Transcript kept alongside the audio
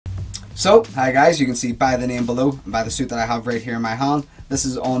So, hi guys, you can see by the name below and by the suit that I have right here in my hand, this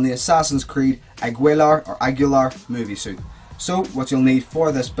is on the Assassin's Creed Aguilar movie suit. So, what you'll need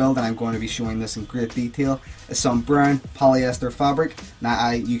for this build, and I'm going to be showing this in great detail, is some brown polyester fabric. Now,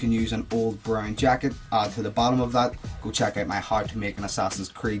 you can use an old brown jacket. To the bottom of that, go check out my How to Make an Assassin's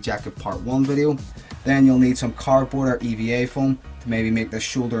Creed Jacket Part 1 video. Then you'll need some cardboard or EVA foam to maybe make this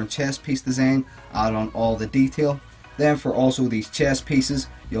shoulder and chest piece design, add on all the detail. Then for also these chest pieces,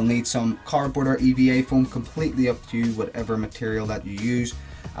 you'll need some cardboard or EVA foam, completely up to you, whatever material that you use.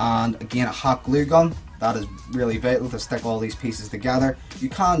 And again, a hot glue gun, that is really vital to stick all these pieces together. You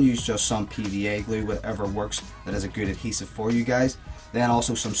can use just some PVA glue, whatever works, that is a good adhesive for you guys. Then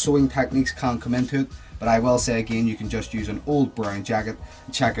also some sewing techniques can come into it, but I will say again, you can just use an old brown jacket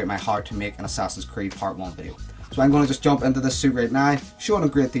and check out my How to Make an Assassin's Creed Part 1 video. So I'm going to just jump into this suit right now, show it in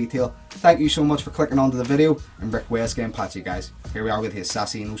great detail. Thank you so much for clicking onto the video, and Rick West getting patchy guys. Here we are with his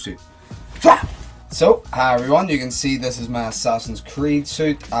Assassino suit. So, hi everyone, you can see this is my Assassin's Creed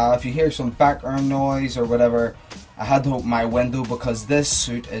suit. If you hear some background noise or whatever, I had to open my window because this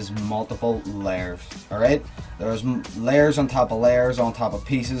suit is multiple layers, alright? There's layers on top of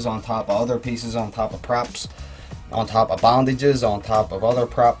pieces, on top of other pieces, on top of props, on top of bandages, on top of other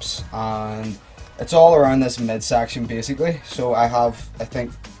props, and it's all around this midsection basically. So I have, I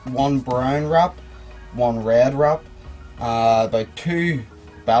think, one brown wrap, one red wrap, about two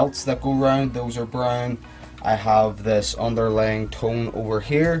belts that go around, those are brown. I have this underlying tone over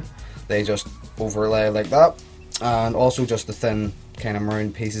here, they just overlay like that, and also just the thin kind of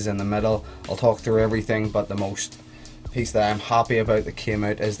maroon pieces in the middle. I'll talk through everything, but the most piece that I'm happy about that came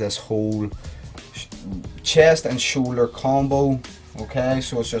out is this whole chest and shoulder combo. Okay,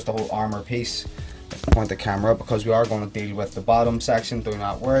 so it's just a whole armor piece. Point the camera up because we are going to deal with the bottom section, do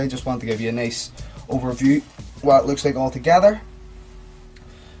not worry. Just want to give you a nice overview what it looks like all together.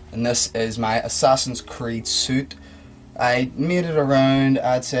 And this is my Assassin's Creed suit. I made it around,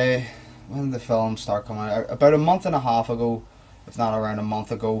 I'd say, when did the film start coming out? About a month and a half ago, if not around a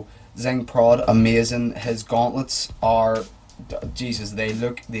month ago. Zing Prod, amazing. His gauntlets are, Jesus, they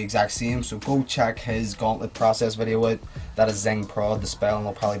look the exact same, so go check his gauntlet process video out. That is Zing Prod, the spelling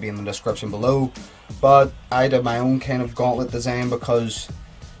will probably be in the description below. But I did my own kind of gauntlet design because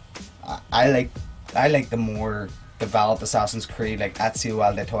I like the more developed Assassin's Creed. Like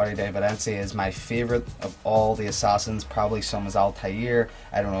Ezio D.I.y is my favourite of all the assassins. Probably some is Altair,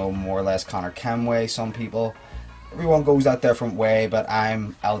 I don't know, more or less Connor Kenway, some people. Everyone goes that different way, but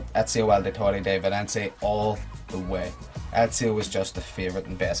I'm Ezio D.I.y all the way. Ezio was just the favourite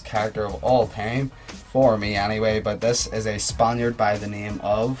and best character of all time, for me anyway, but this is a Spaniard by the name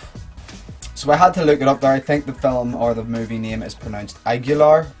of... So I had to look it up there. I think the film or the movie name is pronounced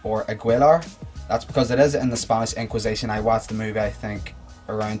Aguilar or Aguilar. That's because it is in the Spanish Inquisition. I watched the movie I think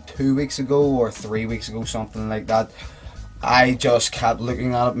around 2 weeks ago or 3 weeks ago, something like that. I just kept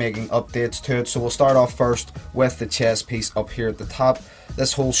looking at it, making updates to it. So we'll start off first with the chest piece up here at the top.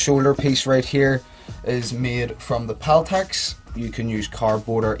 This whole shoulder piece right here is made from the Peltex. You can use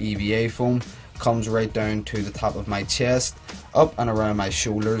cardboard or EVA foam. Comes right down to the top of my chest, up and around my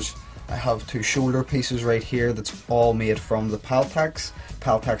shoulders. I have two shoulder pieces right here that's all made from the Peltex.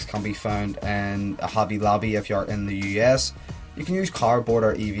 Peltex can be found in a Hobby Lobby if you're in the US. You can use cardboard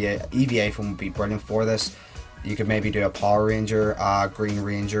or EVA. EVA foam would be brilliant for this. You could maybe do a Power Ranger, a Green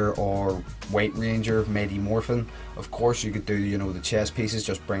Ranger, or White Ranger, Mighty Morphin. Of course, you could do, you know, the chest pieces,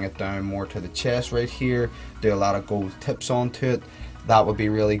 just bring it down more to the chest right here. Do a lot of gold tips onto it. That would be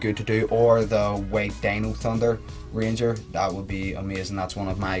really good to do. Or the White Dino Thunder Ranger, that would be amazing. That's one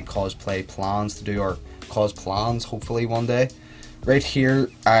of my cosplay plans to do, or plans hopefully one day. Right here,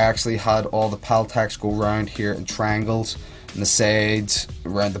 I actually had all the Peltex go around here in triangles, in the sides,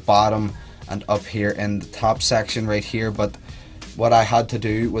 around the bottom, and up here in the top section right here. But what I had to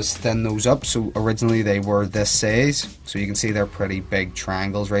do was thin those up. So originally they were this size, so you can see they're pretty big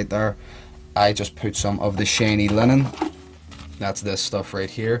triangles right there. I just put some of the shiny linen, that's this stuff right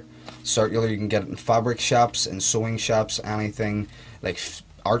here, circular. You can get it in fabric shops, in sewing shops, anything like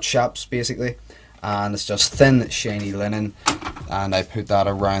art shops basically, and it's just thin shiny linen. And I put that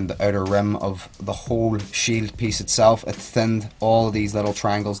around the outer rim of the whole shield piece itself. It thinned all of these little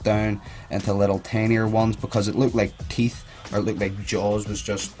triangles down into little tinier ones because it looked like teeth, or it looked like jaws was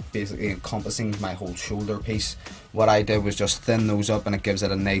just basically encompassing my whole shoulder piece. What I did was just thin those up, and it gives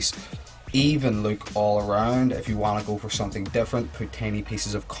it a nice even look all around. If you want to go for something different, put tiny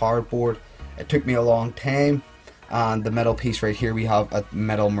pieces of cardboard. It took me a long time. And the middle piece right here, we have a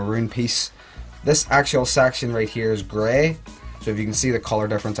middle maroon piece. This actual section right here is grey. So if you can see the colour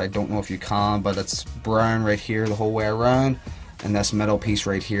difference, I don't know if you can, but it's brown right here the whole way around. and this middle piece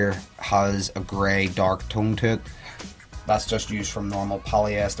right here has a grey dark tone to it. That's just used from normal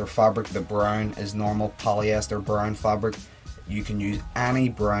polyester fabric. The brown is normal polyester brown fabric. You can use any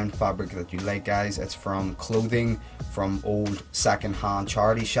brown fabric that you like, guys. It's from clothing, from old second-hand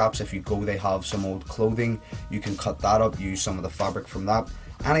charity shops. If you go, they have some old clothing. You can cut that up, use some of the fabric from that.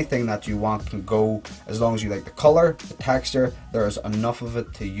 Anything that you want can go, as long as you like the colour, the texture. There's enough of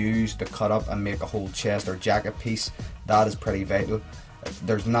it to use to cut up and make a whole chest or jacket piece. That is pretty vital.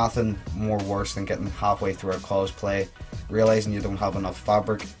 There's nothing more worse than getting halfway through a cosplay, realizing you don't have enough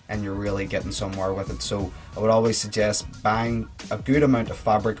fabric and you're really getting somewhere with it. So I would always suggest buying a good amount of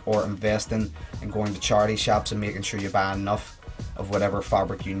fabric, or investing and going to charity shops and making sure you buy enough of whatever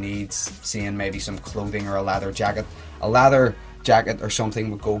fabric you need. Seeing maybe some clothing or a leather jacket. A leather jacket or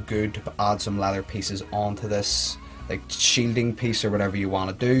something would go good to add some leather pieces onto this, like shielding piece or whatever you want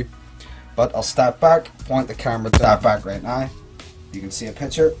to do. But I'll step back, point the camera to that back right now. You can see a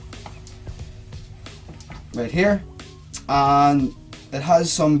picture right here, and it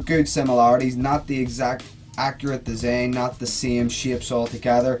has some good similarities. Not the exact accurate design, not the same shapes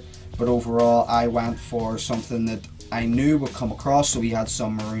altogether, but overall I went for something that I knew would come across. So we had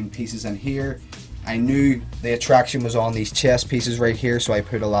some maroon pieces in here. I knew the attraction was on these chest pieces right here, so I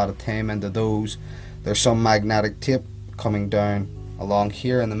put a lot of time into those. There's some magnetic tape coming down along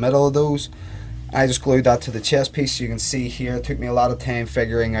here in the middle of those. I just glued that to the chest piece. You can see here it took me a lot of time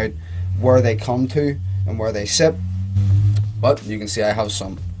figuring out where they come to and where they sit, but you can see I have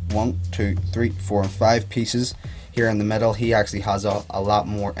some 1, 2, 3, 4 and 5 pieces here in the middle. He actually has a lot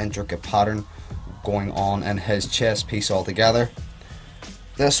more intricate pattern going on in his chest piece altogether.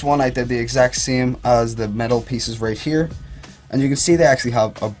 This one I did the exact same as the middle pieces right here, and you can see they actually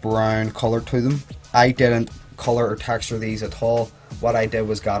have a brown color to them. I didn't color or texture these at all. What I did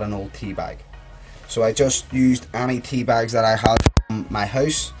was got an old tea bag. So I just used any tea bags that I had from my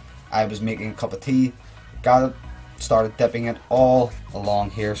house. I was making a cup of tea, got it, started dipping it all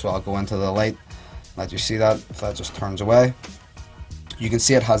along here. So I'll go into the light, let you see that, if that just turns away. You can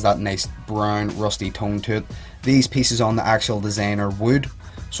see it has that nice brown rusty tone to it. These pieces on the actual design are wood,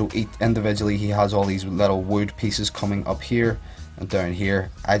 so each individually he has all these little wood pieces coming up here and down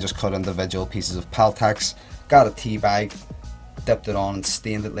here. I just cut individual pieces of Peltex, got a tea bag, dipped it on and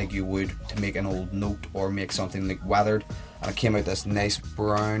stained it like you would to make an old note or make something like weathered, and it came out this nice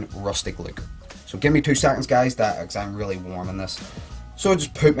brown rustic look. So give me 2 seconds, guys, because I'm really warm in this. So I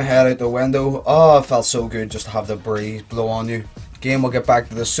just put my head out the window. Oh, it felt so good just to have the breeze blow on you. Again, we'll get back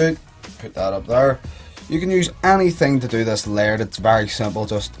to the suit, put that up there. You can use anything to do this layered. It's very simple,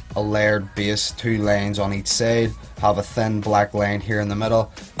 just a layered base, 2 lines on each side, have a thin black line here in the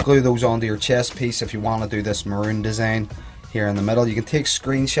middle, glue those onto your chest piece. If you want to do this maroon design here in the middle, you can take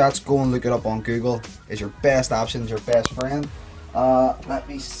screenshots, go and look it up on Google. Is your best option, your best friend. Let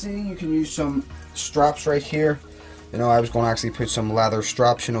me see, you can use some straps right here. You know, I was going to actually put some leather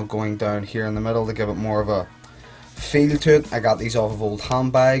straps, you know, going down here in the middle to give it more of a feel to it. I got these off of old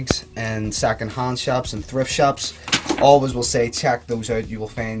handbags in second-hand shops and thrift shops. Always will say check those out. You will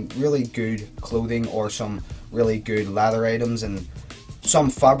find really good clothing or some really good leather items and some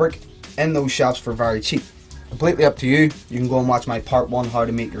fabric in those shops for very cheap. Completely up to you. You can go and watch my part 1, how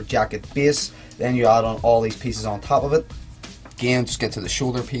to make your jacket base. Then you add on all these pieces on top of it. Again, just get to the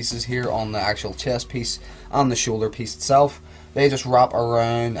shoulder pieces here on the actual chest piece and the shoulder piece itself. They just wrap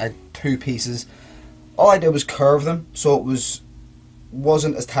around. I had 2 pieces. All I did was curve them, so it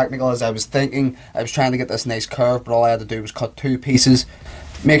wasn't as technical as I was thinking. I was trying to get this nice curve, but all I had to do was cut 2 pieces,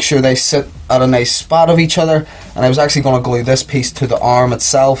 make sure they sit at a nice spot of each other, and I was actually going to glue this piece to the arm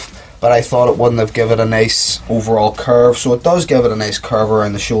itself, but I thought it wouldn't have given it a nice overall curve. So it does give it a nice curve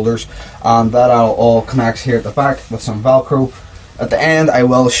around the shoulders, and that all connects here at the back with some Velcro. At the end I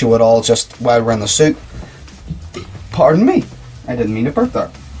will show it all just while we're in the suit. Pardon me, I didn't mean to burp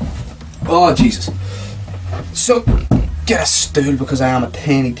there. Oh Jesus. So get a stool because I am a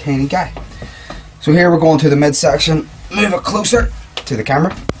tiny guy. So here we're going to the midsection. Move it closer to the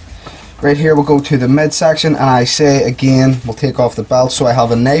camera. Right here we'll go to the midsection, and I say again, we'll take off the belt. So I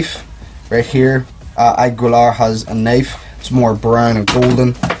have a knife right here. Aguilar has a knife. It's more brown and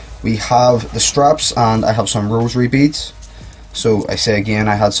golden. We have the straps, and I have some rosary beads. So I say again,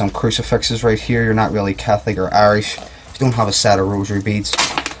 I had some crucifixes right here. You're not really Catholic or Irish if you don't have a set of rosary beads.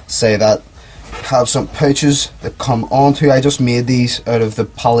 Say that. Have some pouches that come onto. I just made these out of the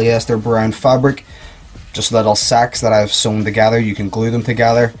polyester brown fabric. Just little sacks that I've sewn together. You can glue them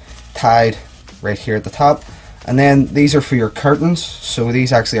together, tied right here at the top. And then these are for your curtains. So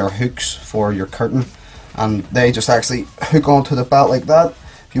these actually are hooks for your curtain, and they just actually hook onto the belt like that.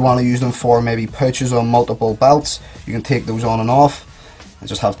 If you want to use them for maybe pouches on multiple belts, you can take those on and off. I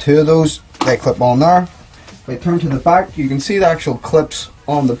just have 2 of those. They clip on there. If I turn to the back, you can see the actual clips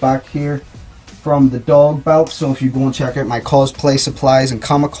on the back here from the dog belt. So if you go and check out my cosplay supplies and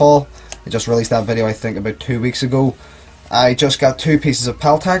comic haul, I just released that video I think about 2 weeks ago. I just got 2 pieces of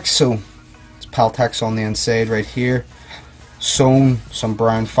Peltex, so it's Peltex on the inside right here. Sewn some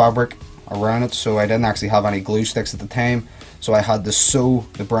brown fabric around it, so I didn't actually have any glue sticks at the time, so I had to sew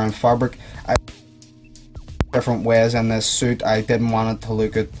the brown fabric. Different ways in this suit. I didn't want it to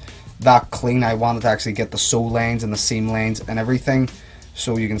look that clean. I wanted to actually get the sew lines and the seam lines and everything.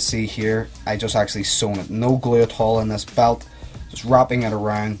 So you can see here, I just actually sewn it. No glue at all in this belt. Just wrapping it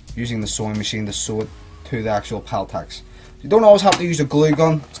around, using the sewing machine to sew it to the actual Peltex. You don't always have to use a glue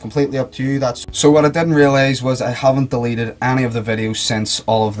gun. It's completely up to you. So what I didn't realize was I haven't deleted any of the videos since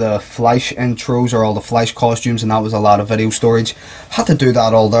all of the Fleisch intros or all the Fleisch costumes, and that was a lot of video storage. Had to do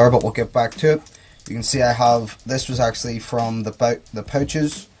that all there, but we'll get back to it. You can see I have, this was actually from the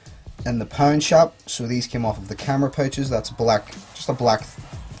pouches in the pound shop. So these came off of the camera pouches. That's black, just a black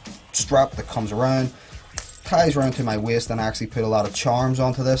strap that comes around, ties around to my waist, and I actually put a lot of charms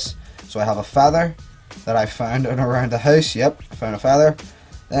onto this. So I have a feather that I found in around the house. Yep, I found a feather.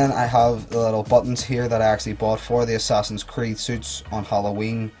 Then I have the little buttons here that I actually bought for the Assassin's Creed suits on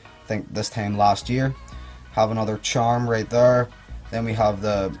Halloween, I think this time last year. Have another charm right there. Then we have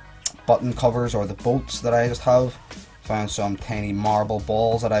the button covers or the bolts that I just have. Found some tiny marble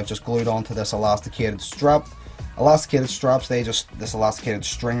balls that I've just glued onto this elasticated strap. Elasticated straps, this elasticated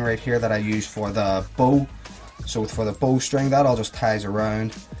string right here that I use for the bow. So for the bow string, that all just ties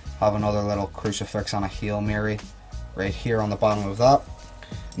around. Have another little crucifix on a Hail Mary right here on the bottom of that.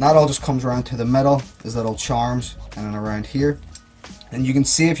 And that all just comes around to the middle, these little charms, and then around here. And you can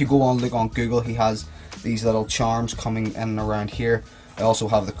see if you go on look on Google, he has these little charms coming in and around here. I also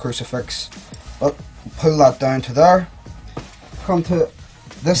have the crucifix. But pull that down to there. Come to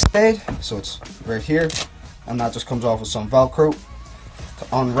this side, so it's right here, and that just comes off with some Velcro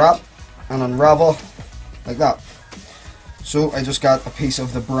to unwrap and unravel like that. So I just got a piece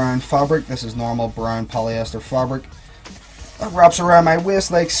of the brown fabric. This is normal brown polyester fabric. That wraps around my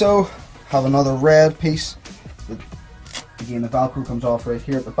waist like so. Have another red piece. Again, the Velcro comes off right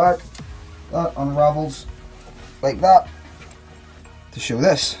here at the back. That unravels like that to show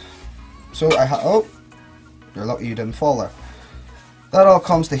this. So I have, oh, you're lucky you didn't fall there. That all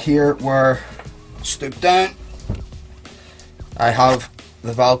comes to here where, stoop down, I have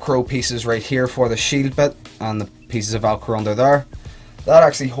the Velcro pieces right here for the shield bit and the pieces of Velcro under there. That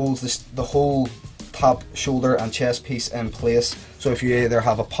actually holds the whole top, shoulder and chest piece in place. So if you either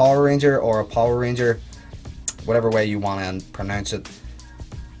have a Power Ranger or a Power Ranger, whatever way you want to pronounce it,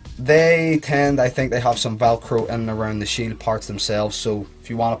 they tend, I think they have some Velcro in and around the shield parts themselves. So if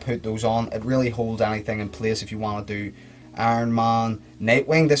you want to put those on, it really holds anything in place. If you want to do Iron Man,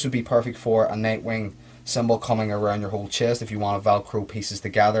 Nightwing, this would be perfect for a Nightwing symbol coming around your whole chest. If you want to Velcro pieces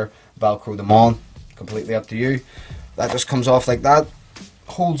together, Velcro them on, completely up to you. That just comes off like that,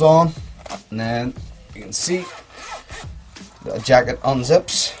 holds on, and then you can see the jacket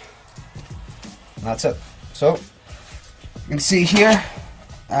unzips, and that's it. So you can see here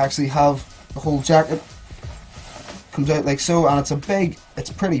I actually have the whole jacket, comes out like so, and it's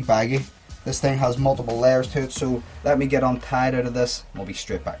pretty baggy. This thing has multiple layers to it, so let me get untied out of this and we'll be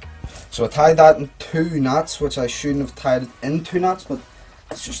straight back. So I tied that in 2 knots, which I shouldn't have tied it in 2 knots, but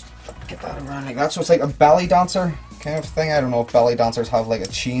let's just get that around like that. So it's like a belly dancer kind of thing. I don't know if belly dancers have like a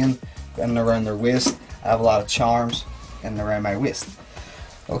chain in and around their waist. I have a lot of charms in and around my waist.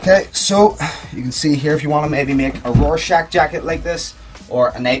 Okay, so you can see here, if you want to maybe make a Rorschach jacket like this, or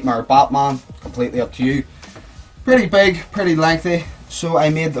a Nightmare Batman, completely up to you. Pretty big, pretty lengthy. So I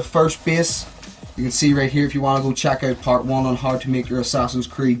made the first base. You can see right here, if you want to go check out part 1 on how to make your Assassin's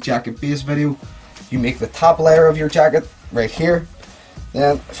Creed jacket base video. You make the top layer of your jacket right here.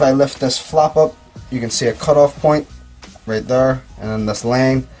 Then if I lift this flap up, you can see a cutoff point right there, and then this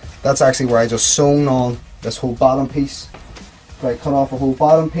line. That's actually where I just sewn on this whole bottom piece. So I cut off a whole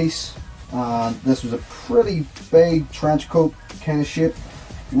bottom piece. This was a pretty big trench coat kind of shape.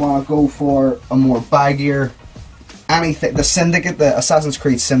 You want to go for a more baggier anything. The Syndicate, the Assassin's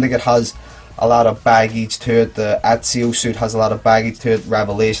Creed Syndicate has a lot of baggage to it. The Ezio suit has a lot of baggage to it.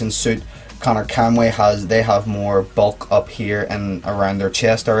 Revelation suit, Connor Conway they have more bulk up here and around their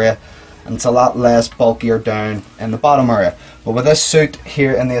chest area, and it's a lot less bulkier down in the bottom area. But with this suit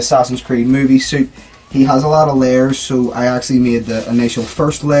here in the Assassin's Creed movie suit, he has a lot of layers, so I actually made the initial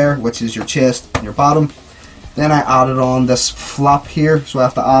first layer, which is your chest and your bottom. Then I added on this flap here, so I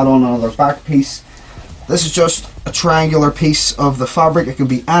have to add on another back piece. This is just a triangular piece of the fabric. It can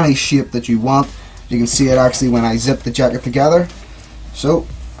be any shape that you want. You can see it actually when I zip the jacket together. So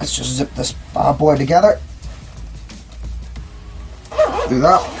let's just zip this bad boy together. Do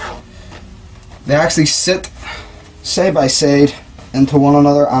that. They actually sit side by side into one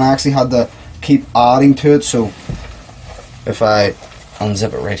another, and I actually had to keep adding to it. So if I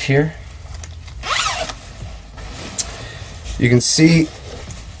unzip it right here, you can see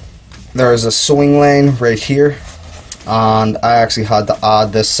there is a sewing line right here, and I actually had to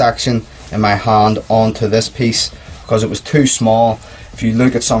add this section in my hand onto this piece because it was too small. If you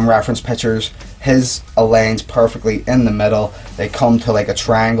look at some reference pictures, his aligns perfectly in the middle. They come to like a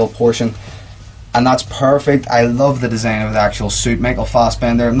triangle portion, and that's perfect. I love the design of the actual suit. Michael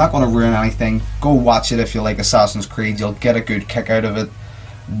Fassbender. I'm not going to ruin anything. Go watch it if you like Assassin's Creed. You'll get a good kick out of it.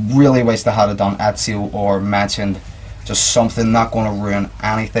 Really wish they had it done Ezio or mentioned. Just something, not going to ruin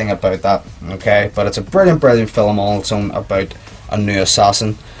anything about that, okay? But it's a brilliant film on its own about a new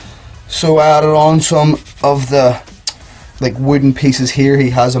assassin. So I added on some of the like wooden pieces here. He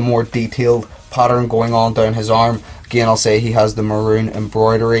has a more detailed pattern going on down his arm. Again, I'll say he has the maroon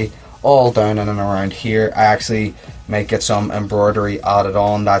embroidery all down in and around here. I actually might get some embroidery added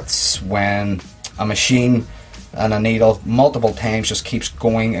on. That's when a machine and a needle multiple times just keeps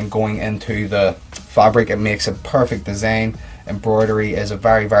going and going into the fabric. It makes a perfect design. Embroidery is a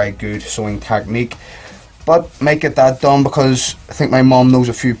very, very good sewing technique, but might get that done because I think my mom knows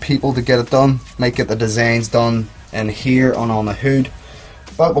a few people to get it done. Might get the designs done in here on the hood,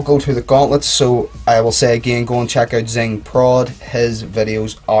 but we'll go to the gauntlets. So I will say again, go and check out Zing Prod. His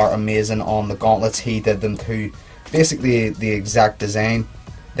videos are amazing on the gauntlets. He did them to basically the exact design.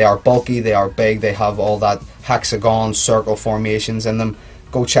 They are bulky, they are big, they have all that hexagon circle formations in them.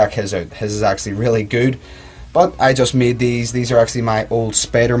 Go check his out. His is actually really good. But I just made these. These are actually my old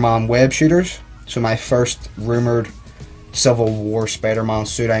Spider-Man web shooters. So my first rumored Civil War Spider-Man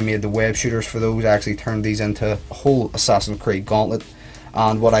suit, I made the web shooters for those. I actually turned these into a whole Assassin's Creed gauntlet.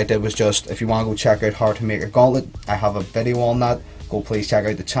 And what I did was just, if you want to go check out how to make a gauntlet, I have a video on that. Go please check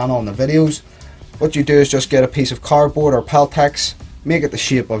out the channel and the videos. What you do is just get a piece of cardboard or Peltex, make it the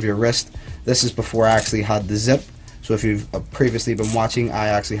shape of your wrist. This is before I actually had the zip. So if you've previously been watching, I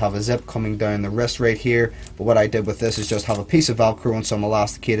actually have a zip coming down the wrist right here. But what I did with this is just have a piece of Velcro and some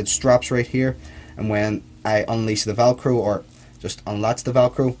elasticated straps right here. And when I unleash the Velcro or just unlatch the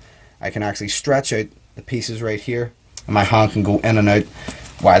Velcro, I can actually stretch out the pieces right here. And my hand can go in and out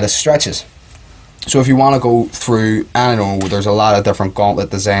while this stretches. So if you want to go through, I don't know, there's a lot of different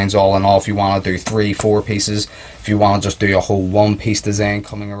gauntlet designs all in all. If you want to do 3, 4 pieces, if you want to just do a whole one piece design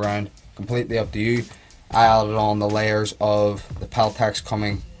coming around, completely up to you. I added on the layers of the Peltex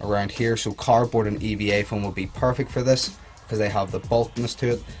coming around here. So cardboard and EVA foam will be perfect for this because they have the bulkiness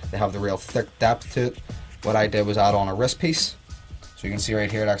to it. They have the real thick depth to it. What I did was add on a wrist piece. So you can see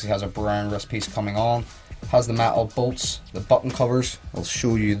right here it actually has a brown wrist piece coming on. It has the metal bolts, the button covers. I'll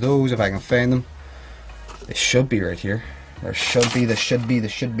show you those if I can find them. They should be right here. There should be.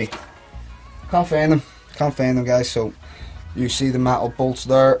 Can't find them guys. So you see the metal bolts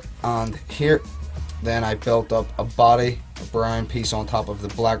there and here. Then I built up a body, a brown piece on top of the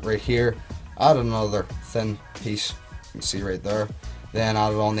black right here. Added another thin piece, you can see right there. Then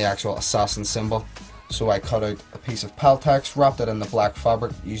added on the actual assassin symbol. So I cut out a piece of Peltex, wrapped it in the black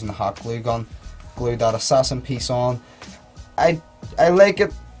fabric using the hot glue gun. Glued that assassin piece on. I like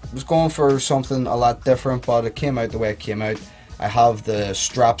it. Was going for something a lot different, but it came out the way it came out. I have the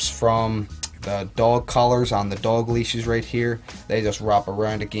straps from the dog collars and the dog leashes right here. They just wrap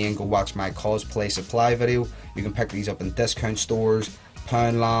around. Again, go watch my cosplay supply video. You can pick these up in discount stores,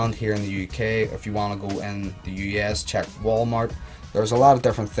 Poundland here in the UK. If you want to go in the US, check Walmart. There's a lot of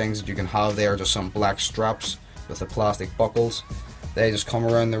different things that you can have there. Just some black straps with the plastic buckles. They just come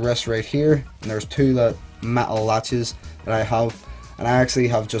around the wrist right here, and there's 2 metal latches that I have. And I actually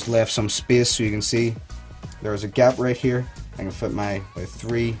have just left some space so you can see there's a gap right here. I can fit my about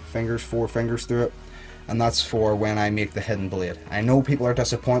 3 fingers, 4 fingers through it. And that's for when I make the hidden blade. I know people are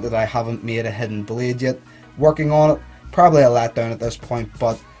disappointed that I haven't made a hidden blade yet. Working on it, probably a letdown at this point,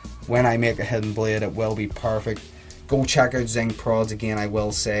 but when I make a hidden blade it will be perfect. Go check out Zing Prods again. I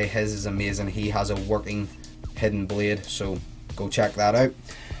will say his is amazing. He has a working hidden blade, so go check that out.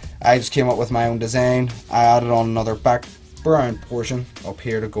 I just came up with my own design. I added on another back brown portion up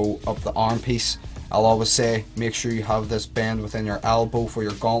here to go up the arm piece. I'll always say make sure you have this bend within your elbow for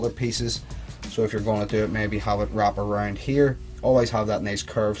your gauntlet pieces. So if you're going to do it, maybe have it wrap around here. Always have that nice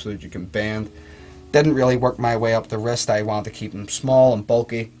curve so that you can bend. Didn't really work my way up the wrist. I wanted to keep them small and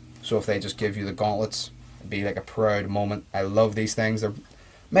bulky. So if they just give you the gauntlets, it'd be like a proud moment. I love these things. They're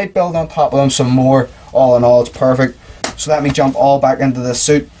Might build on top of them some more. All in all, it's perfect. So let me jump all back into this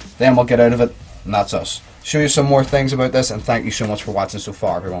suit, then we'll get out of it, and that's us. Show you some more things about this, and thank you so much for watching so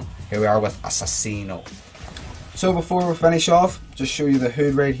far, everyone. Here we are with Assassino. So before we finish off, just show you the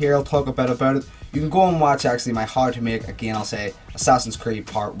hood right here. I'll talk a bit about it. You can go and watch actually my how to make, again I'll say, Assassin's Creed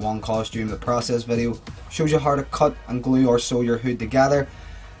Part 1 costume, the process video. Shows you how to cut and glue or sew your hood together.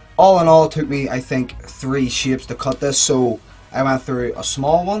 All in all, it took me, I think, 3 shapes to cut this. So I went through a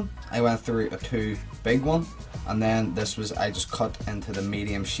small one, I went through a 2 big one, and then this was, I just cut into the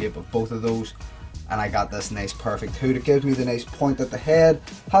medium shape of both of those, and I got this nice perfect hood. It gives me the nice point at the head,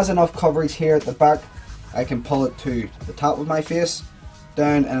 has enough coverage here at the back. I can pull it to the top of my face,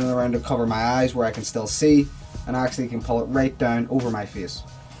 down and around to cover my eyes where I can still see, and actually can pull it right down over my face.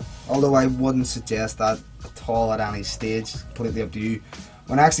 Although I wouldn't suggest that at all at any stage, completely up to you.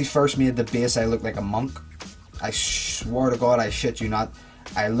 When I actually first made the base, I looked like a monk. I swear to God, I shit you not,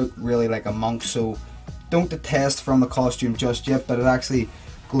 I look really like a monk. So don't detest from the costume just yet, but it actually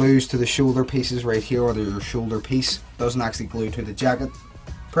glues to the shoulder pieces right here, or your shoulder piece. Doesn't actually glue to the jacket.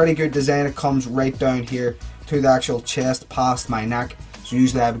 Pretty good design. It comes right down here to the actual chest past my neck. So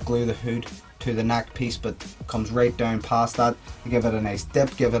usually I would glue the hood to the neck piece, but it comes right down past that to give it a nice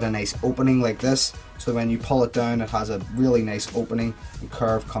dip, give it a nice opening like this. So when you pull it down, it has a really nice opening and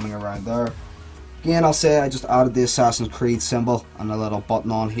curve coming around there. Again, I'll say I just added the Assassin's Creed symbol and a little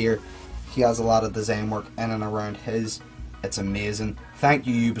button on here. He has a lot of design work in and around his. It's amazing. Thank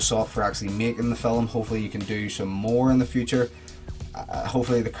you, Ubisoft, for actually making the film. Hopefully you can do some more in the future.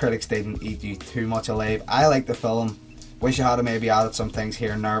 Hopefully the critics didn't eat you too much alive. I like the film. Wish I had maybe added some things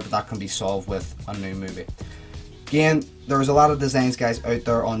here and there, but that can be solved with a new movie. Again, there's a lot of designs, guys, out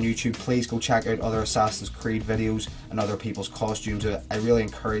there on YouTube. Please go check out other Assassin's Creed videos and other people's costumes. I really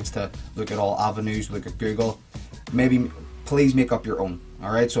encourage to look at all avenues, look at Google. Maybe, please make up your own.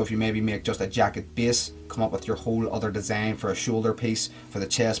 Alright, so if you maybe make just a jacket base, come up with your whole other design for a shoulder piece, for the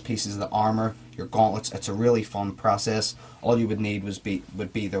chest pieces, the armor, your gauntlets. It's a really fun process. All you would need would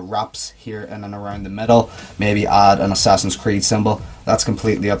be the wraps here in and around the middle. Maybe add an Assassin's Creed symbol. That's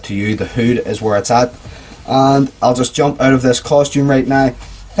completely up to you. The hood is where it's at. And I'll just jump out of this costume right now.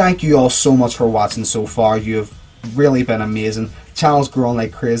 Thank you all so much for watching so far. You have really been amazing. The channel's growing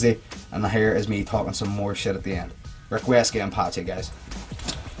like crazy, and here is me talking some more shit at the end. Request and patchy, guys.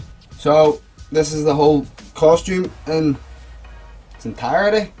 So this is the whole costume in its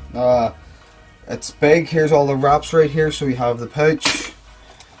entirety. It's big. Here's all the wraps right here. So we have the pouch,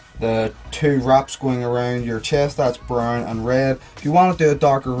 the 2 wraps going around your chest. That's brown and red. If you want to do a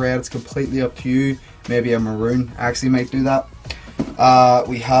darker red, it's completely up to you. Maybe a maroon actually might do that.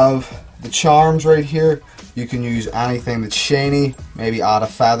 We have the charms right here. You can use anything that's shiny. Maybe add a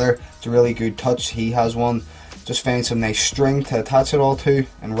feather. It's a really good touch. He has one. Just find some nice string to attach it all to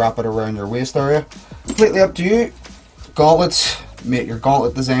and wrap it around your waist area. Completely up to you. Gauntlets. Make your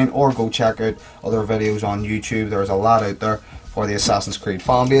gauntlet design, or go check out other videos on YouTube. There's a lot out there for the Assassin's Creed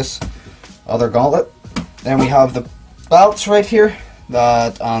fanbase. Other gauntlet. Then we have the belts right here,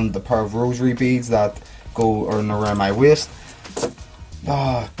 and the pair of rosary beads that go around my waist.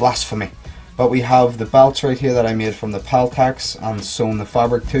 Blasphemy. But we have the belts right here that I made from the Peltex and sewn the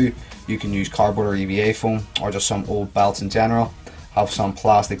fabric to. You can use cardboard or EVA foam, or just some old belts in general. Have some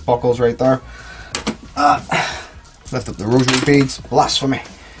plastic buckles right there. Lift up the rosary beads. Blasphemy.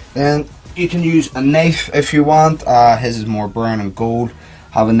 Then you can use a knife if you want. His is more brown and gold.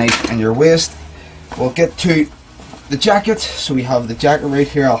 Have a knife in your waist. We'll get to the jacket. So we have the jacket right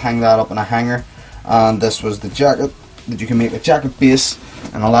here. I'll hang that up in a hanger. And this was the jacket that you can make a jacket base,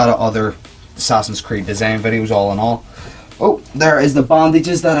 and a lot of other Assassin's Creed design videos all in all. Oh, there is the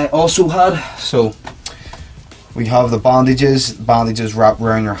bandages that I also had. So we have the bandages wrapped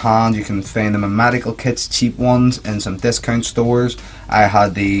around your hand. You can find them in medical kits, cheap ones, in some discount stores. I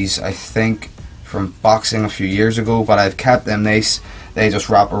had these, I think, from boxing a few years ago, but I've kept them nice. They just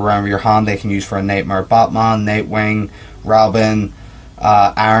wrap around your hand. They can use for a Nightmare Batman, Nightwing, Robin,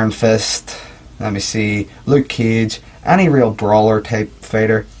 Iron Fist, let me see, Luke Cage, any real brawler type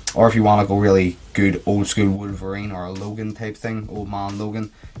fighter. Or if you want to go really good old school Wolverine or a Logan type thing, old man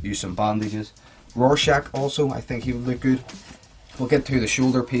Logan, use some bandages. Rorschach also, I think he would look good. We'll get to the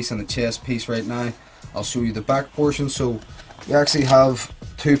shoulder piece and the chest piece right now. I'll show you the back portion. So we actually have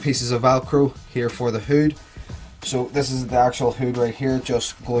 2 pieces of Velcro here for the hood. So this is the actual hood right here. It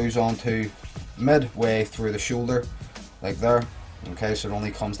just glues onto midway through the shoulder, like there. Okay, so it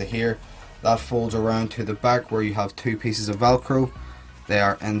only comes to here. That folds around to the back where you have 2 pieces of Velcro. They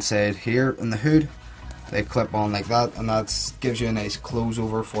are inside here in the hood. They clip on like that, and that gives you a nice close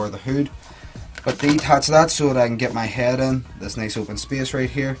over for the hood. But to detach that so that I can get my head in this nice open space right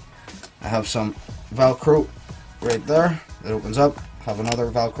here, I have some Velcro right there that opens up. Have another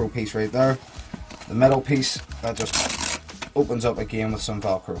Velcro piece right there. The middle piece that just opens up again with some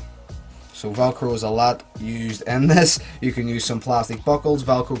Velcro. So Velcro is a lot used in this. You can use some plastic buckles.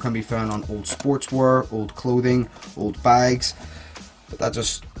 Velcro can be found on old sportswear, old clothing, old bags. But that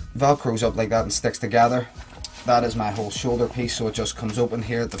just Velcros up like that and sticks together. That is my whole shoulder piece, so it just comes open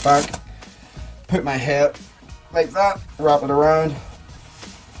here at the back. Put my head like that, wrap it around,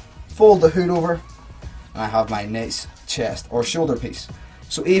 fold the hood over, and I have my nice chest or shoulder piece.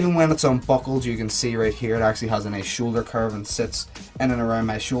 So even when it's unbuckled, you can see right here it actually has a nice shoulder curve and sits in and around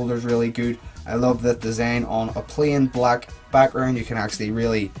my shoulders really good. I love that design on a plain black background. You can actually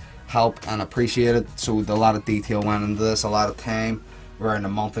really help and appreciate it. So a lot of detail went into this, a lot of time, around a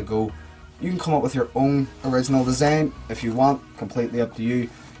month ago. You can come up with your own original design if you want, completely up to you.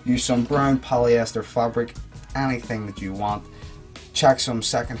 Use some brown polyester fabric, anything that you want. Check some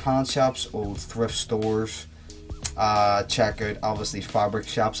second-hand shops, old thrift stores. Check out obviously fabric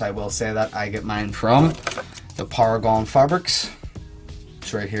shops. I will say that I get mine from the Paragon Fabrics.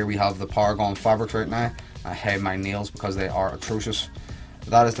 So right here we have the Paragon Fabrics right now. I hate my nails because they are atrocious.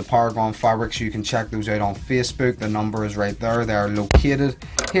 That is the Paragon Fabrics. You can check those out on Facebook. The number is right there. They are located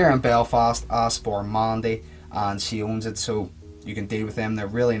here in Belfast. Ask for Mandy and she owns it, so you can deal with them. They're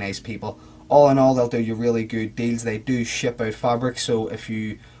really nice people. All in all, they'll do you really good deals. They do ship out fabric, so if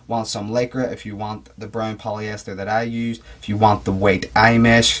you want some lycra, if you want the brown polyester that I used, if you want the white eye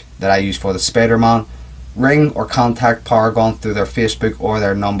mesh that I use for the Spider-Man, ring or contact Paragon through their Facebook or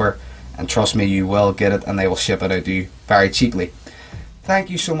their number, and trust me, you will get it and they will ship it out to you very cheaply. Thank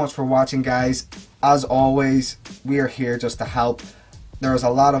you so much for watching, guys. As always, we are here just to help. There's a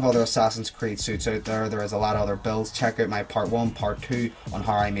lot of other Assassin's Creed suits out there. There is a lot of other builds. Check out my part 1, part 2 on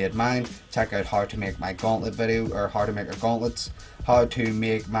how I made mine. Check out how to make my gauntlet video, or how to make a gauntlets. How to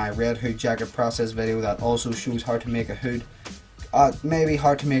make my red hood jacket process video that also shows how to make a hood. Maybe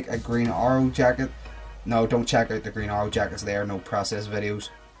how to make a green arrow jacket. No, don't check out the green arrow jackets, there are no process videos.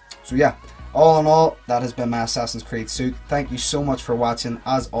 So yeah, all in all, that has been my Assassin's Creed suit. Thank you so much for watching.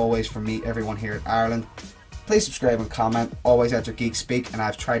 As always, from me, everyone here at Ireland. Please subscribe and comment. Always at your geek speak, and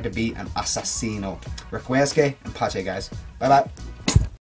I've tried to be an assassino. Recuesque and pace, guys. Bye bye.